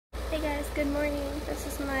Hey guys, good morning. This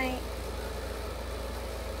is my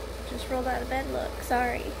just rolled out of bed look.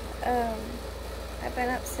 Sorry. I've been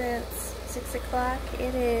up since 6 o'clock.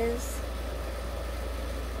 It is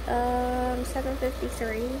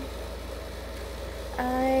 7:53.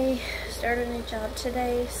 I started a new job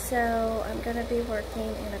today, so I'm gonna be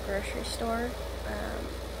working in a grocery store.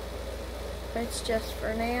 It's just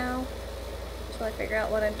for now until I figure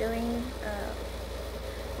out what I'm doing.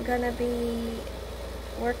 I'm gonna be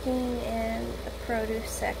working in the produce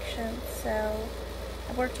section, so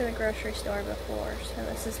I've worked in a grocery store before, so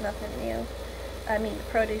this is nothing new. I mean, the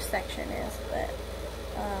produce section is, but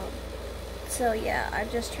so yeah, I'm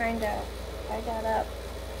just trying to, I got up,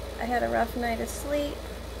 I had a rough night of sleep,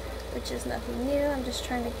 which is nothing new. I'm just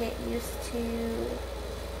trying to get used to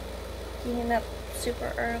getting up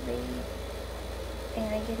super early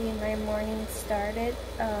and getting my morning started.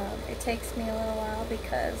 It takes me a little while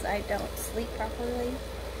because I don't sleep properly,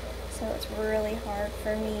 so it's really hard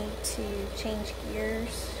for me to change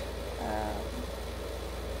gears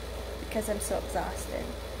because I'm so exhausted,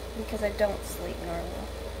 because I don't sleep normal,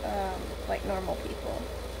 like normal people.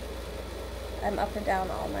 I'm up and down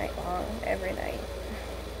all night long, every night.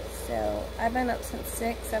 So I've been up since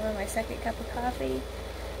 6. I'm on my second cup of coffee.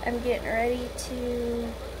 I'm getting ready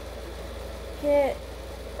to get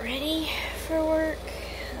ready for work.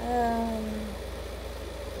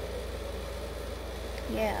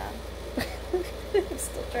 Yeah. I'm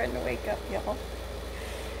still trying to wake up, y'all.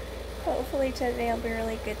 Hopefully today will be a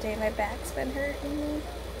really good day. My back's been hurting me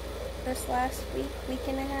this last week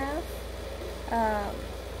and a half.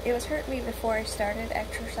 It was hurting me before I started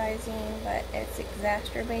exercising, but it's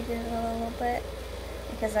exacerbated it a little bit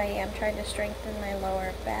because I am trying to strengthen my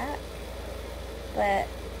lower back. But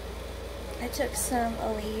I took some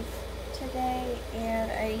Aleve today,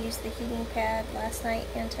 and I used the heating pad last night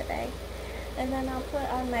and today. And then I'll put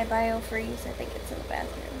on my BioFreeze, I think it's in the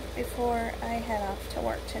bathroom, before I head off to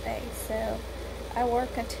work today. So I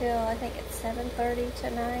work until, I think it's 7:30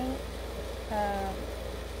 tonight.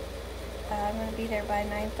 I'm going to be there by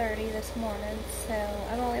 9:30 this morning, so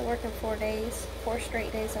I'm only working 4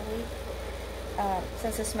 straight days a week.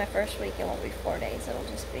 Since this is my first week, it won't be 4 days, it'll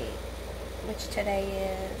just be, which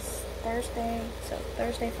today is Thursday, so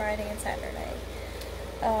Thursday, Friday, and Saturday.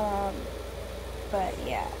 But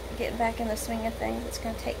yeah, getting back in the swing of things, it's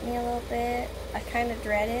going to take me a little bit. I kind of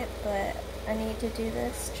dread it, but I need to do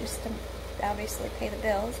this just to obviously pay the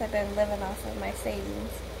bills. I've been living off of my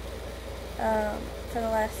savings for the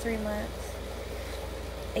last 3 months,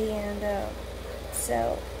 and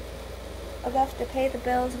so enough to pay the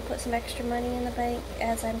bills and put some extra money in the bank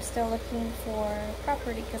as I'm still looking for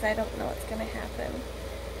property, because I don't know what's going to happen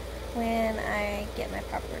when I get my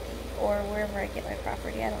property, or wherever I get my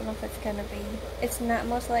property. I don't know if it's going to be, it's not,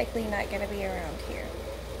 most likely not going to be around here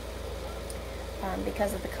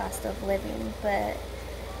because of the cost of living. But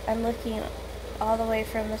I'm looking all the way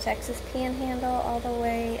from the Texas Panhandle all the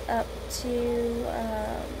way up to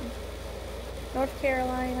North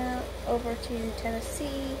Carolina, over to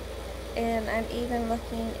Tennessee, and I'm even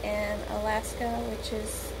looking in Alaska, which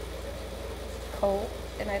is cold,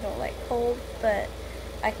 and I don't like cold, but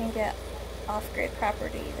I can get off-grid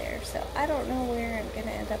property there. So I don't know where I'm going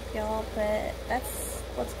to end up, y'all, but that's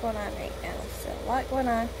what's going on right now. So a lot going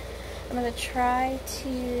on. I'm going to try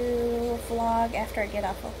to vlog after I get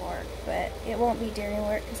off of work, but it won't be during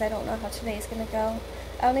work because I don't know how today's going to go.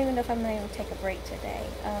 I don't even know if I'm going to take a break today.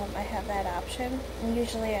 I have that option. And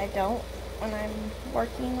usually I don't. When I'm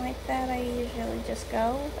working like that, I usually just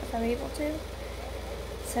go if I'm able to.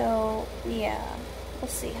 So yeah, we'll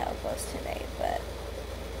see how it goes today, but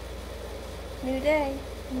new day,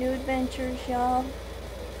 new adventures, y'all.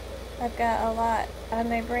 I've got a lot on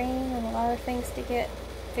my brain and a lot of things to get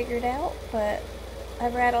figured out, but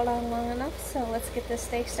I've rattled on long enough, so let's get this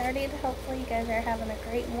day started. Hopefully you guys are having a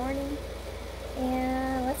great morning,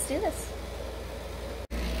 and let's do this.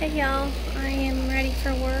 Hey y'all, I am ready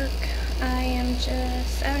for work. I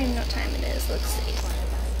don't even know what time it is. Let's see.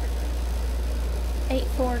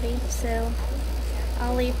 8:40, so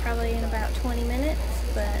I'll leave probably in about 20 minutes,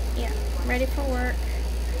 but yeah, I'm ready for work.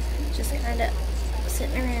 Just kind of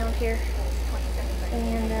sitting around here,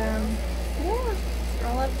 and yeah,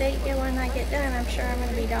 I'll update you when I get done. I'm sure I'm going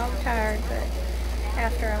to be dog tired, but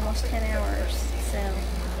after almost 10 hours, so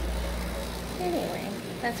anyway,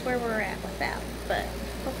 that's where we're at with that. But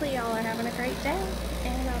hopefully y'all are having a great day,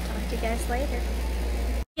 and I'll talk to you guys later.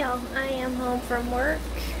 Y'all, I am home from work.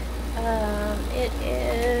 It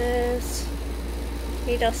is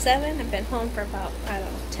 8:07. I've been home for about, I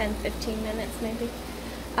don't know, 10-15 minutes maybe.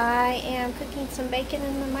 I am cooking some bacon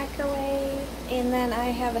in the microwave, and then I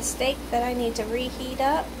have a steak that I need to reheat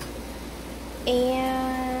up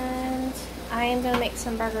And I am going to make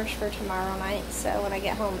some burgers for tomorrow night, so when I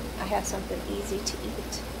get home I have something easy to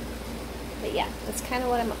eat. But yeah, that's kind of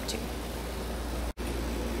what I'm up to.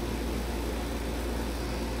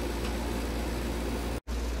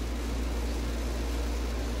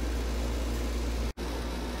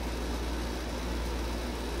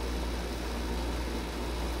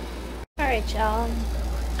 Alright, y'all.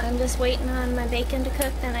 I'm just waiting on my bacon to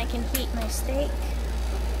cook, then I can heat my steak.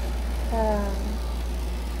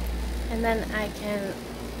 And then I can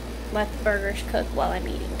let the burgers cook while I'm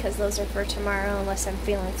eating, because those are for tomorrow unless I'm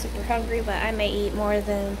feeling super hungry, but I may eat more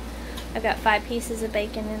than... I've got 5 pieces of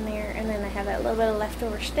bacon in there, and then I have that little bit of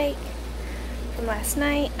leftover steak from last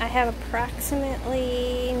night. I have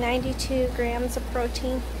approximately 92 grams of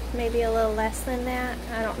protein, maybe a little less than that.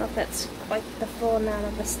 I don't know if that's quite the full amount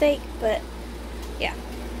of the steak, but yeah.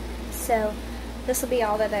 So this will be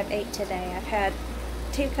all that I've ate today. I've had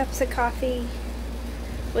 2 cups of coffee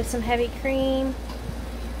with some heavy cream,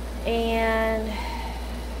 and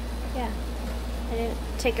yeah, I didn't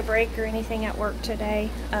take a break or anything at work today.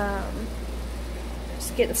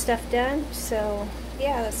 Just getting stuff done. So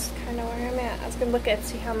yeah, that's kind of where I'm at. I was gonna look at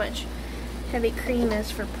see how much heavy cream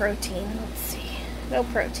is for protein. Let's see. No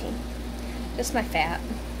protein, just my fat.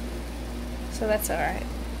 So that's alright.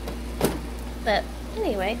 But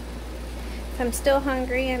anyway, if I'm still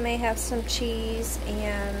hungry, I may have some cheese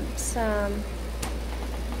and some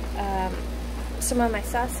of my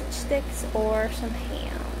sausage sticks or some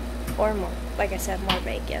ham, or more, like I said, more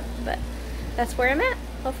bacon. But that's where I'm at.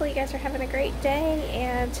 Hopefully you guys are having a great day,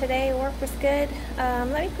 and today work was good. Let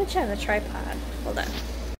me put you on the tripod. Hold on.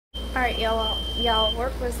 Alright, y'all,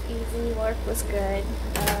 work was easy, work was good.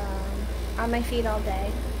 On my feet all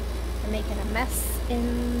day. I'm making a mess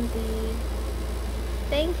in the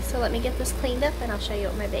thing, so let me get this cleaned up and I'll show you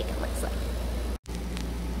what my bacon looks like.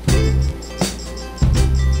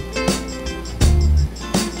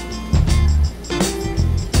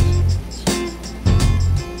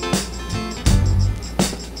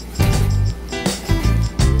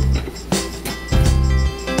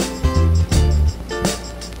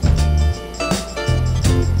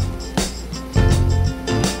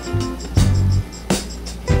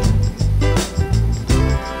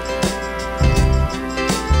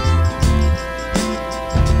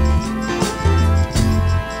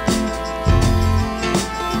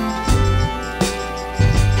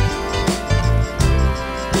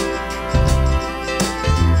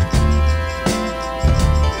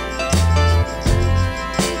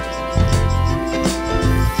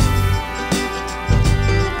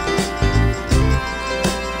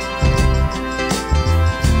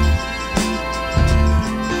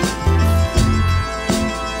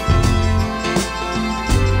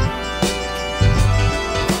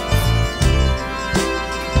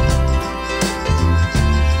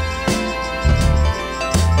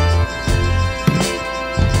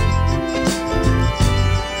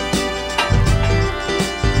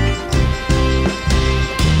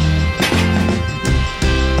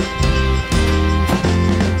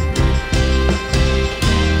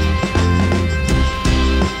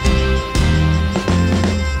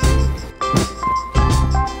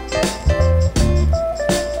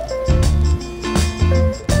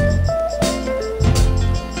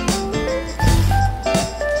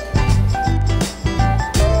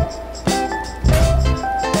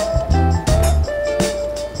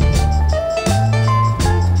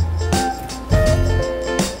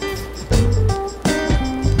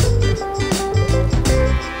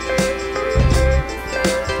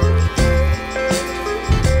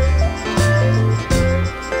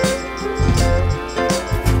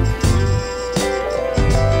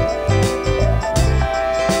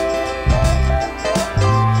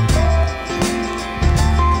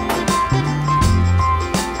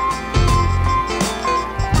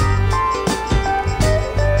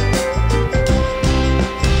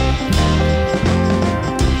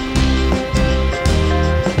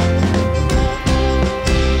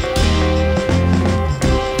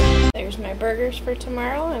 Burgers for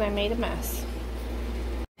tomorrow, and I made a mess.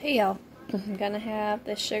 Hey y'all, I'm gonna have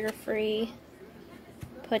the sugar-free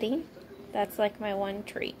pudding. That's like my one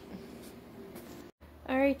treat.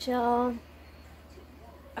 Alright y'all,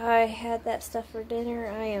 I had that stuff for dinner.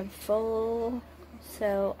 I am full,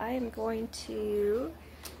 so I am going to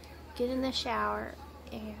get in the shower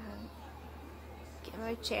and get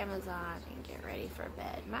my pajamas on and get ready for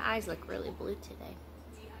bed. My eyes look really blue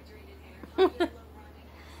today.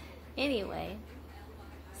 Anyway,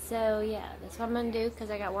 so yeah, that's what I'm gonna do because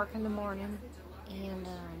I got work in the morning, and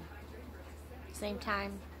same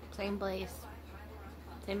time, same place,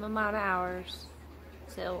 same amount of hours.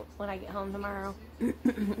 So when I get home tomorrow,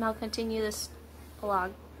 I'll continue this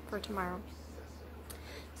vlog for tomorrow.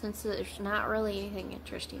 Since there's not really anything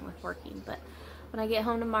interesting with working, but when I get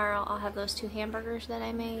home tomorrow, I'll have those 2 hamburgers that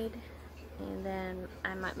I made, and then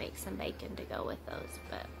I might make some bacon to go with those,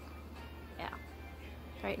 but yeah.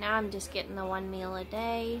 Right now I'm just getting the 1 meal a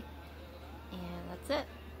day, and that's it.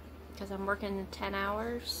 Because I'm working 10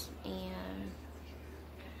 hours, and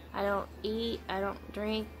I don't eat, I don't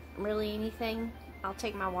drink really anything. I'll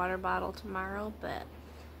take my water bottle tomorrow, but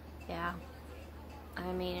yeah.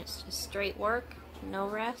 I mean, it's just straight work, no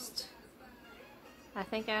rest. I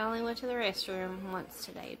think I only went to the restroom once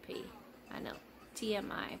today to pee. I know,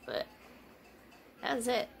 TMI, but that was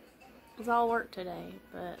it. It was all work today,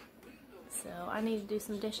 but so I need to do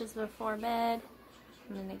some dishes before bed.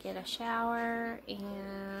 I'm gonna get a shower,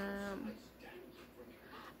 and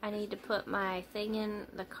I need to put my thing in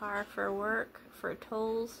the car for work, for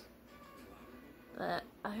tolls. But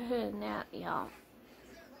other than that, y'all,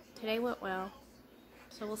 today went well.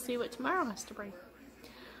 So we'll see what tomorrow has to bring.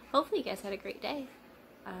 Hopefully you guys had a great day.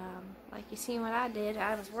 Like you seen what I did,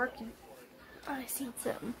 I was working. Thought I seen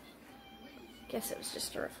something. Guess it was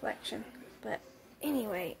just a reflection. But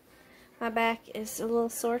anyway, my back is a little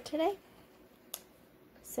sore today.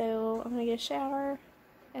 So I'm gonna get a shower,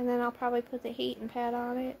 and then I'll probably put the heating pad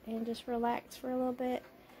on it and just relax for a little bit.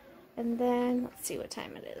 And then let's see what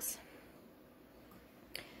time it is.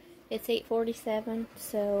 It's 8:47,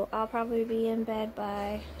 so I'll probably be in bed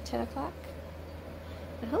by 10 o'clock.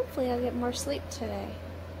 And hopefully I'll get more sleep today.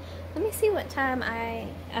 Let me see what time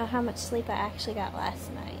how much sleep I actually got last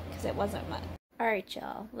night, because it wasn't much. Alright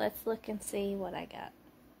y'all, let's look and see what I got.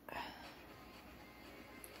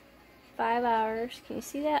 5 hours, can you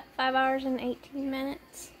see that? 5 hours and 18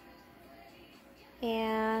 minutes.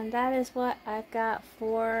 And that is what I've got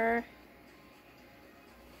for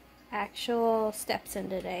actual steps in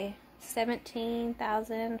today.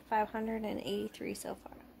 17,583 so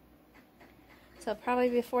far. So probably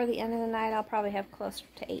before the end of the night, I'll probably have closer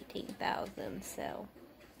to 18,000. So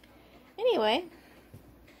anyway,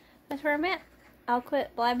 that's where I'm at. I'll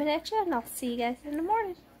quit blabbing at you, and I'll see you guys in the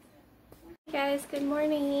morning. Hey guys, good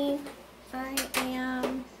morning. I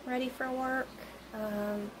am ready for work.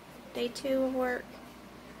 Day 2 of work.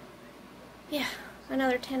 Yeah,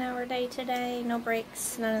 another 10-hour day today. No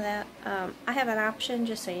breaks, none of that. I have an option,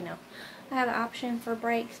 just so you know. I have an option for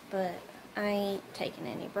breaks, but I ain't taking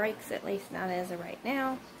any breaks, at least not as of right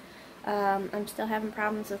now. I'm still having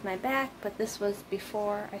problems with my back, but this was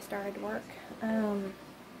before I started work.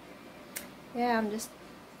 Yeah, I'm just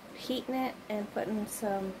heating it and putting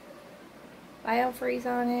some biofreeze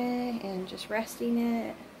on it and just resting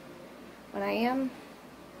it when I am,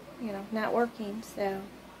 you know, not working. So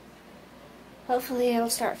hopefully it'll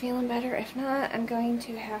start feeling better. If not, I'm going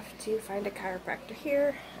to have to find a chiropractor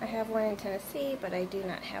here. I have one in Tennessee, but I do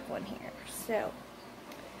not have one here. So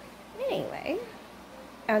anyway,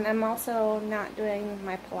 and I'm also not doing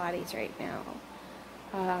my Pilates right now.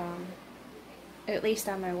 At least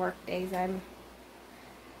on my work days. I've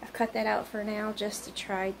cut that out for now, just to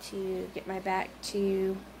try to get my back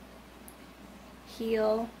to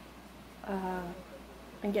heal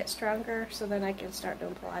and get stronger, so then I can start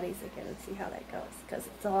doing Pilates again and see how that goes, because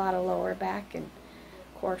it's a lot of lower back and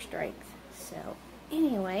core strength. So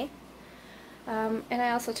anyway, and I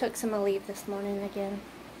also took some leave this morning again,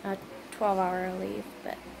 a 12-hour leave,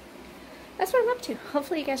 but that's what I'm up to.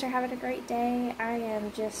 Hopefully you guys are having a great day. I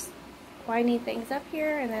am just winding things up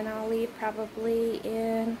here, and then I'll leave probably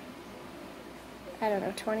in, I don't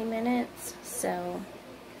know, 20 minutes. So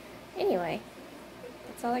anyway,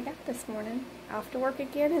 that's all I got this morning. Off to work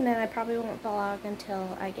again, and then I probably won't vlog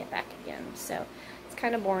until I get back again. So it's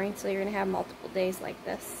kind of boring, so you're going to have multiple days like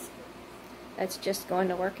this. That's just going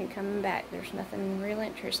to work and coming back. There's nothing real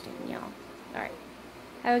interesting, y'all. Alright,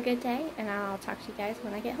 have a good day, and I'll talk to you guys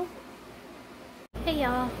when I get home. Hey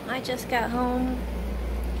y'all, I just got home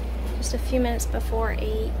just a few minutes before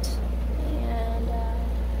 8, and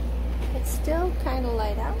it's still kind of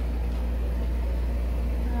light out.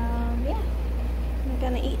 Yeah, I'm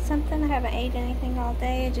gonna eat something. I haven't ate anything all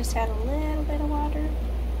day. I just had a little bit of water,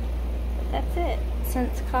 but that's it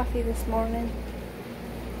since coffee this morning.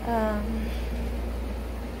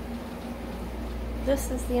 This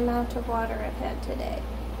is the amount of water I've had today.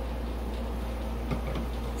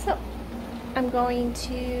 So I'm going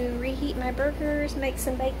to reheat my burgers, make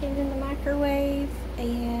some bacon in the microwave,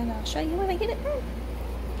 and I'll show you when I get it done.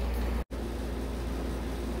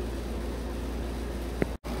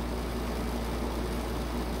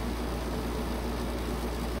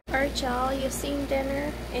 Alright y'all, you've seen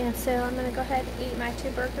dinner, and so I'm going to go ahead and eat my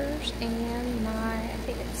 2 burgers and my, I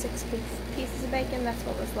think it's 6 pieces of bacon. That's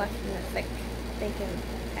what was left in the thick bacon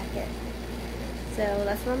packet. So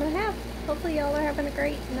that's what I'm going to have. Hopefully y'all are having a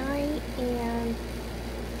great night, and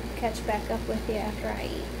catch back up with you after I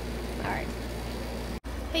eat. Alright.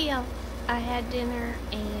 Hey y'all, I had dinner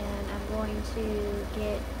and I'm going to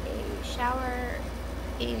get a shower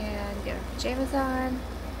and get my pajamas on.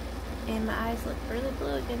 And my eyes look really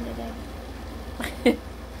blue again today.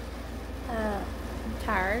 I'm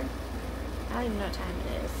tired. I don't even know what time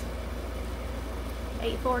it is.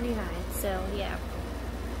 8:49, so yeah.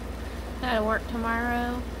 I gotta work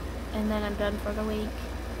tomorrow, and then I'm done for the week.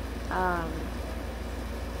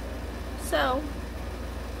 So,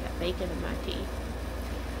 got bacon in my tea.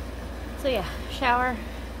 So yeah, shower,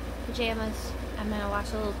 pajamas. I'm gonna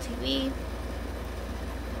watch a little TV.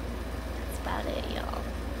 That's about it, y'all.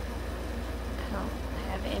 I don't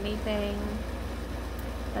have anything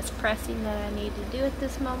that's pressing that I need to do at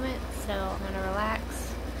this moment, so I'm gonna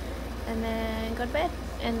relax and then go to bed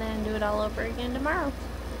and then do it all over again tomorrow.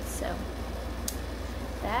 So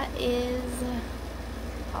that is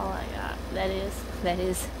all I got. That is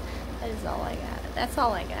all I got. That's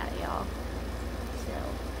all I got, y'all. So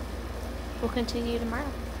we'll continue tomorrow.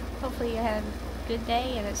 Hopefully you had a good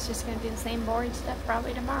day, and it's just gonna be the same boring stuff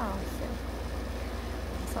probably tomorrow.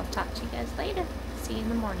 So I'll talk to you guys later. See you in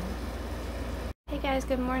the morning. Hey guys,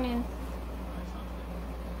 good morning.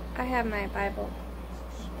 I have my Bible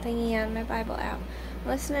thingy on, my Bible out. I'm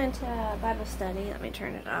listening to Bible study. Let me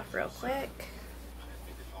turn it off real quick.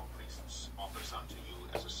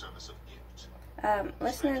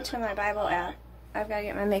 Listening to my Bible app. I've got to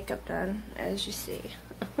get my makeup done, as you see.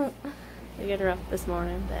 I get her up this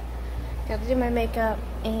morning, but got to do my makeup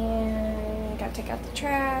and got to take out the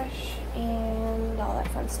trash and all that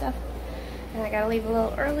fun stuff. And I got to leave a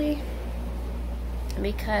little early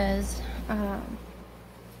because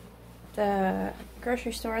the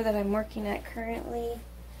grocery store that I'm working at currently,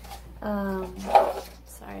 sorry,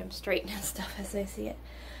 I'm straightening stuff as I see it.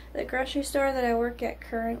 The grocery store that I work at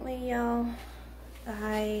currently, y'all,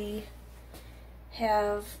 I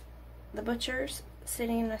have the butchers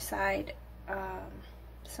sitting aside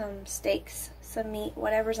some steaks, some meat,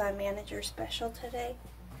 whatever's on manager special today.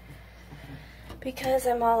 Because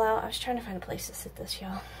I'm all out. I was trying to find a place to sit this,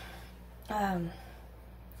 y'all. I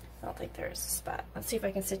don't think there is a spot. Let's see if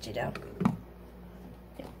I can sit you down.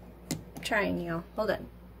 Yeah. I'm trying, y'all. Hold on.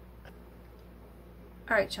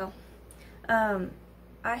 Alright, y'all.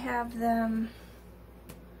 I have them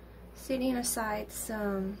sitting aside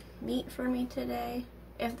some meat for me today,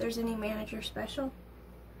 if there's any manager special.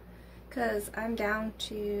 Because I'm down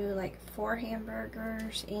to like 4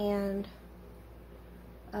 hamburgers and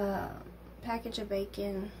a package of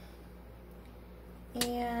bacon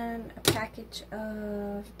and a package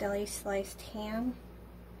of deli sliced ham.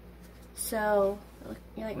 So,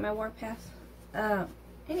 you like my Warpath?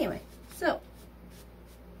 Anyway, so,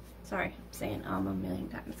 sorry, I'm saying a million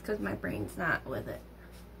times because my brain's not with it.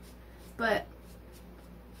 But,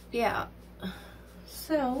 yeah,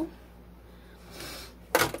 so,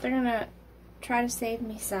 they're gonna try to save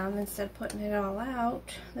me some instead of putting it all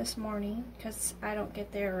out this morning because I don't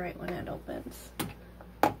get there right when it opens.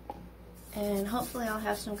 And hopefully I'll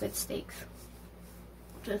have some good steaks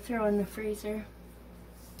to throw in the freezer.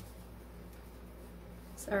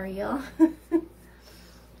 Sorry, y'all.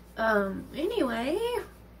 Anyway,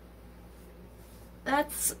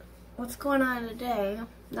 that's what's going on today.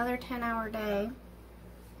 Another 10-hour day.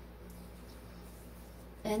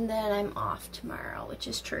 And then I'm off tomorrow, which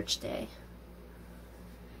is church day.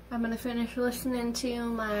 I'm going to finish listening to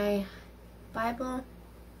my Bible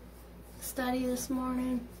study this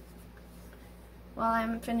morning while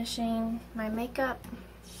I'm finishing my makeup.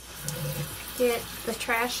 Get the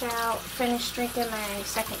trash out, finish drinking my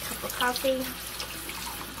second cup of coffee,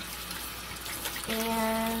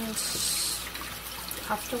 and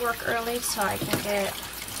off to work early so I can get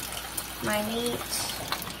my meat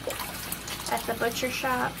at the butcher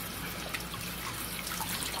shop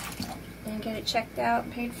and get it checked out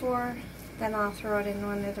and paid for. Then I'll throw it in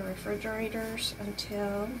one of the refrigerators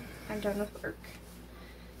until I'm done with work.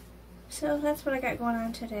 So that's what I got going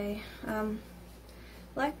on today.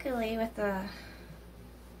 Luckily with the,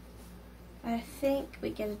 I think we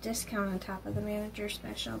get a discount on top of the manager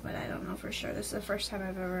special, but I don't know for sure. This is the first time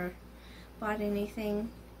I've ever bought anything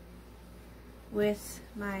with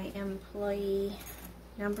my employee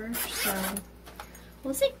number, so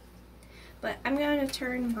we'll see. But I'm going to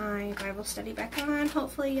turn my Bible study back on.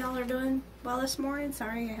 Hopefully y'all are doing well this morning.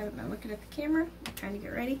 Sorry I haven't been looking at the camera. I'm trying to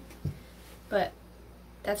get ready. But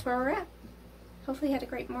that's where we're at. hopefully you had a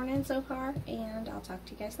great morning so far, and I'll talk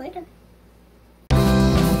to you guys later.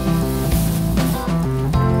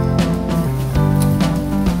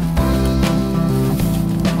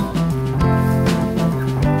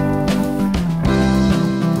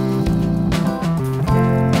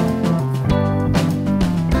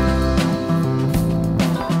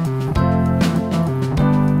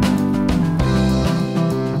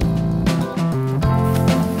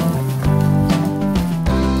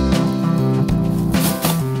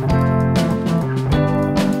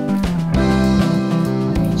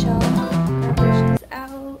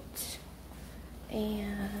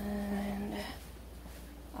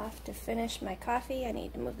 To finish my coffee, I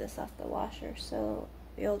need to move this off the washer so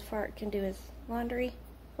the old fart can do his laundry.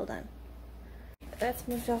 Hold on. That's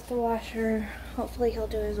moved off the washer. Hopefully he'll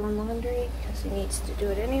do his own laundry because he needs to do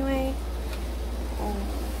it anyway.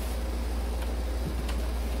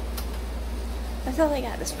 That's all I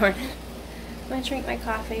got this morning. I'm gonna drink my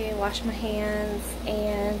coffee, wash my hands,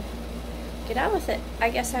 and get on with it.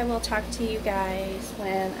 I guess I will talk to you guys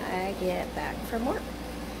when I get back from work.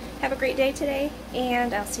 Have a great day today,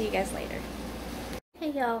 and I'll see you guys later.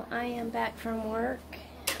 Hey y'all, I am back from work.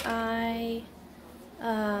 I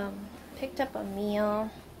picked up a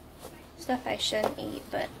meal, stuff I shouldn't eat,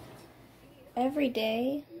 but every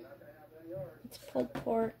day it's pulled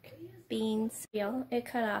pork, beans. It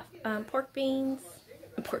cut off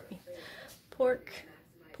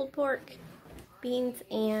pulled pork, beans,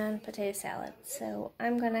 and potato salad. So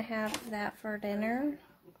I'm gonna have that for dinner.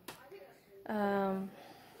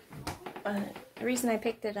 The reason I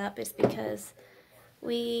picked it up is because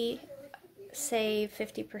we save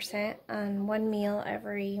 50% on one meal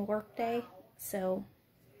every work day, so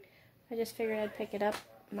I just figured I'd pick it up.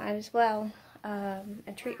 Might as well,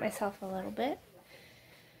 and treat myself a little bit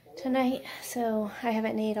tonight. So I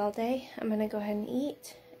haven't eaten all day. I'm gonna go ahead and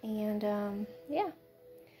eat, and yeah,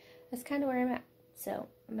 that's kind of where I'm at. So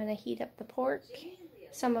I'm gonna heat up the pork,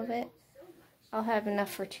 some of it. I'll have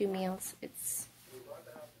enough for 2 meals. It's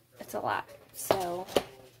a lot, so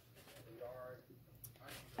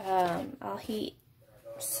I'll heat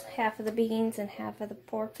half of the beans and half of the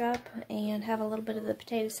pork up and have a little bit of the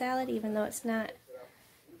potato salad, even though it's not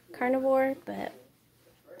carnivore, but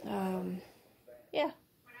yeah, I'm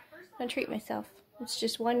gonna treat myself. It's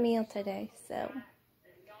just one meal today, so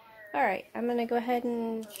alright, I'm gonna go ahead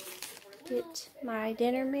and get my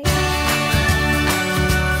dinner made.